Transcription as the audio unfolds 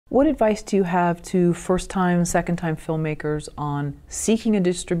What advice do you have to first-time, second-time filmmakers on seeking a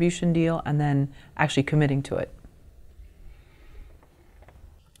distribution deal and then actually committing to it?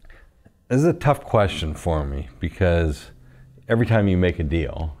 This is a tough question for me because every time you make a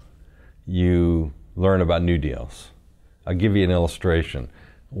deal, you learn about new deals. I'll give you an illustration.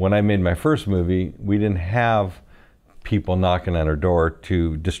 When I made my first movie, we didn't have people knocking on our door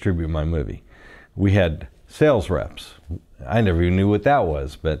to distribute my movie. We had sales reps. I never even knew what that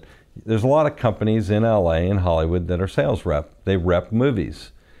was, but there's a lot of companies in LA and Hollywood that are sales rep. They rep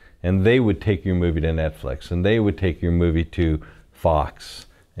movies, and they would take your movie to Netflix, and they would take your movie to Fox,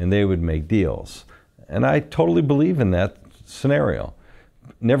 and they would make deals. And I totally believe in that scenario.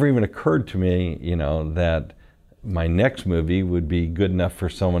 Never even occurred to me, that my next movie would be good enough for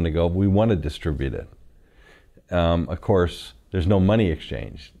someone to go, we want to distribute it. Of course, there's no money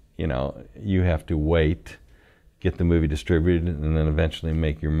exchange. You have to wait, get the movie distributed, and then eventually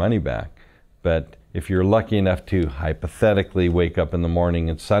make your money back. But if you're lucky enough to hypothetically wake up in the morning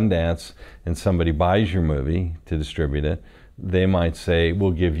at Sundance and somebody buys your movie to distribute it, they might say, we'll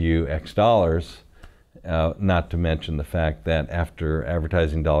give you X dollars, not to mention the fact that after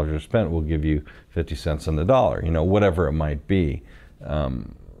advertising dollars are spent, we'll give you 50 cents on the dollar, whatever it might be.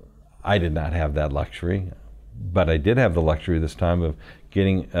 I did not have that luxury, but I did have the luxury this time of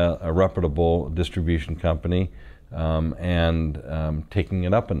getting a reputable distribution company and taking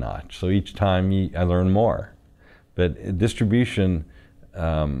it up a notch. So each time I learn more. But distribution,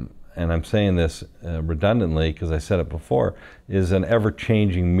 and I'm saying this redundantly because I said it before, is an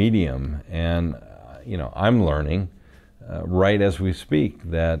ever-changing medium. And I'm learning right as we speak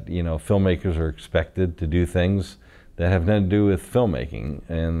that filmmakers are expected to do things that have nothing to do with filmmaking.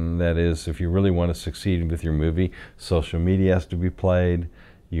 And that is, if you really want to succeed with your movie, social media has to be played.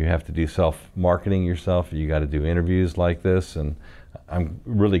 You have to do self-marketing yourself. You got to do interviews like this. And I'm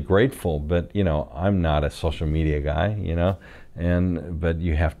really grateful, but I'm not a social media guy, but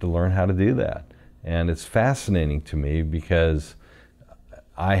you have to learn how to do that. And it's fascinating to me because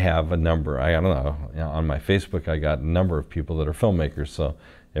I have a number, I don't know, on my Facebook I got a number of people that are filmmakers. So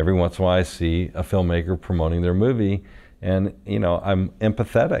every once in a while I see a filmmaker promoting their movie, and I'm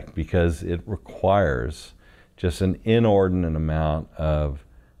empathetic because it requires just an inordinate amount of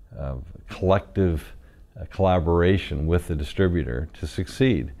collective collaboration with the distributor to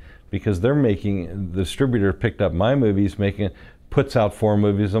succeed, because the distributor picked up my movies, puts out 4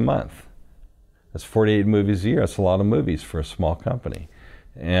 movies a month. That's 48 movies a year. That's a lot of movies for a small company.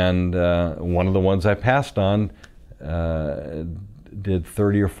 And one of the ones I passed on did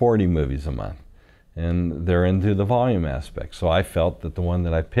 30 or 40 movies a month, and they're into the volume aspect. So I felt that the one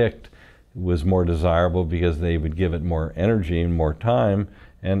that I picked was more desirable because they would give it more energy and more time,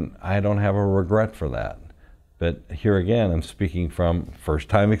 and I don't have a regret for that. But here again, I'm speaking from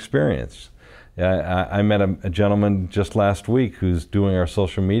first-time experience. I met a gentleman just last week who's doing our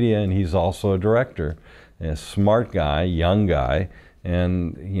social media, and he's also a director, a smart guy, young guy,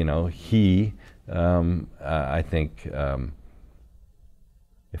 and I think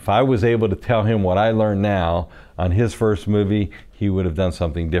if I was able to tell him what I learned now on his first movie, he would have done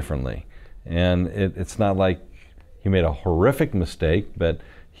something differently. And it's not like he made a horrific mistake, but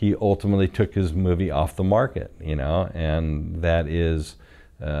he ultimately took his movie off the market, and that is,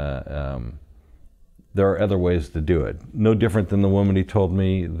 there are other ways to do it. No different than the woman who told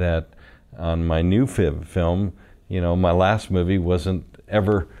me that on my new film, my last movie wasn't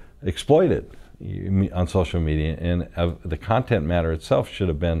ever exploited on social media, and the content matter itself should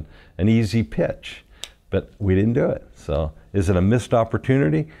have been an easy pitch, but we didn't do it. So is it a missed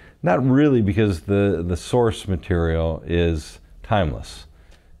opportunity? Not really, because the source material is timeless.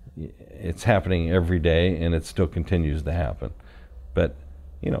 It's happening every day, and it still continues to happen. But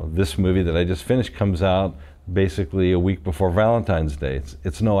this movie that I just finished comes out basically a week before Valentine's Day.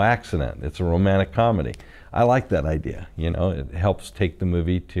 It's no accident. It's a romantic comedy. I like that idea. It helps take the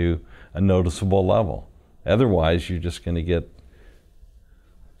movie to a noticeable level. Otherwise, you're just going to get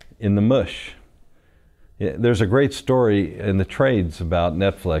in the mush. There's a great story in the trades about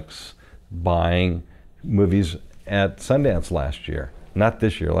Netflix buying movies at Sundance last year. Not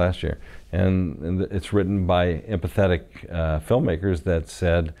this year, last year. And it's written by empathetic filmmakers that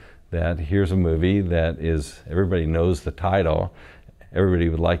said that here's a movie that everybody knows the title, everybody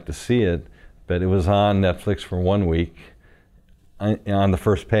would like to see it, but it was on Netflix for 1 week on the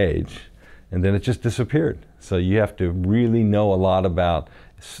first page, and then it just disappeared. So you have to really know a lot about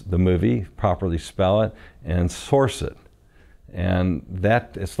the movie, properly spell it, and source it. And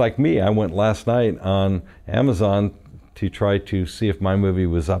it's like me. I went last night on Amazon to try to see if my movie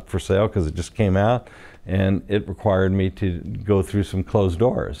was up for sale because it just came out, and it required me to go through some closed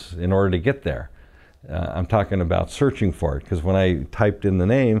doors in order to get there. I'm talking about searching for it, because when I typed in the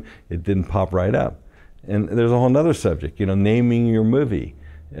name, it didn't pop right up. And there's a whole other subject, you know, naming your movie.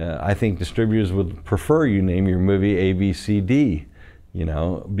 I think distributors would prefer you name your movie A, B, C, D, you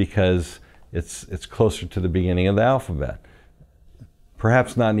know, because it's closer to the beginning of the alphabet.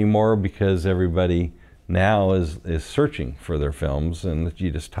 Perhaps not anymore, because everybody now is searching for their films and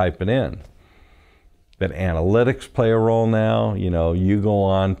you just type it in. But analytics play a role now. You know, you go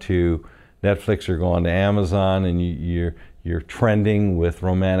on to Netflix or go on to Amazon and you're trending with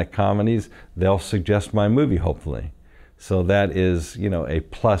romantic comedies, they'll suggest my movie, hopefully. So that is, you know, a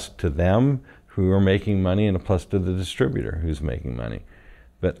plus to them who are making money and a plus to the distributor who's making money.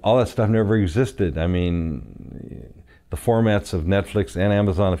 But all that stuff never existed. I mean, the formats of Netflix and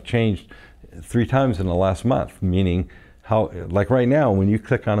Amazon have changed 3 times in the last month, meaning how, like right now, when you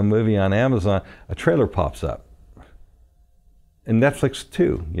click on a movie on Amazon, a trailer pops up. And Netflix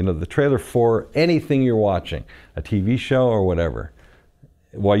too, you know, the trailer for anything you're watching, a TV show or whatever.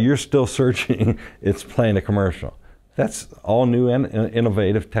 While you're still searching, it's playing a commercial. That's all new and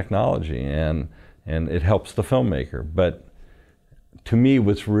innovative technology, and it helps the filmmaker. But to me,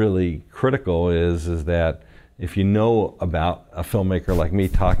 what's really critical is that if you know about a filmmaker like me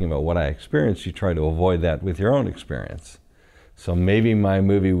talking about what I experienced, you try to avoid that with your own experience. So maybe my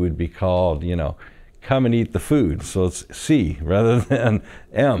movie would be called, you know, Come and Eat the Food. So it's C rather than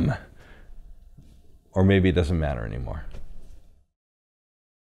M. Or maybe it doesn't matter anymore.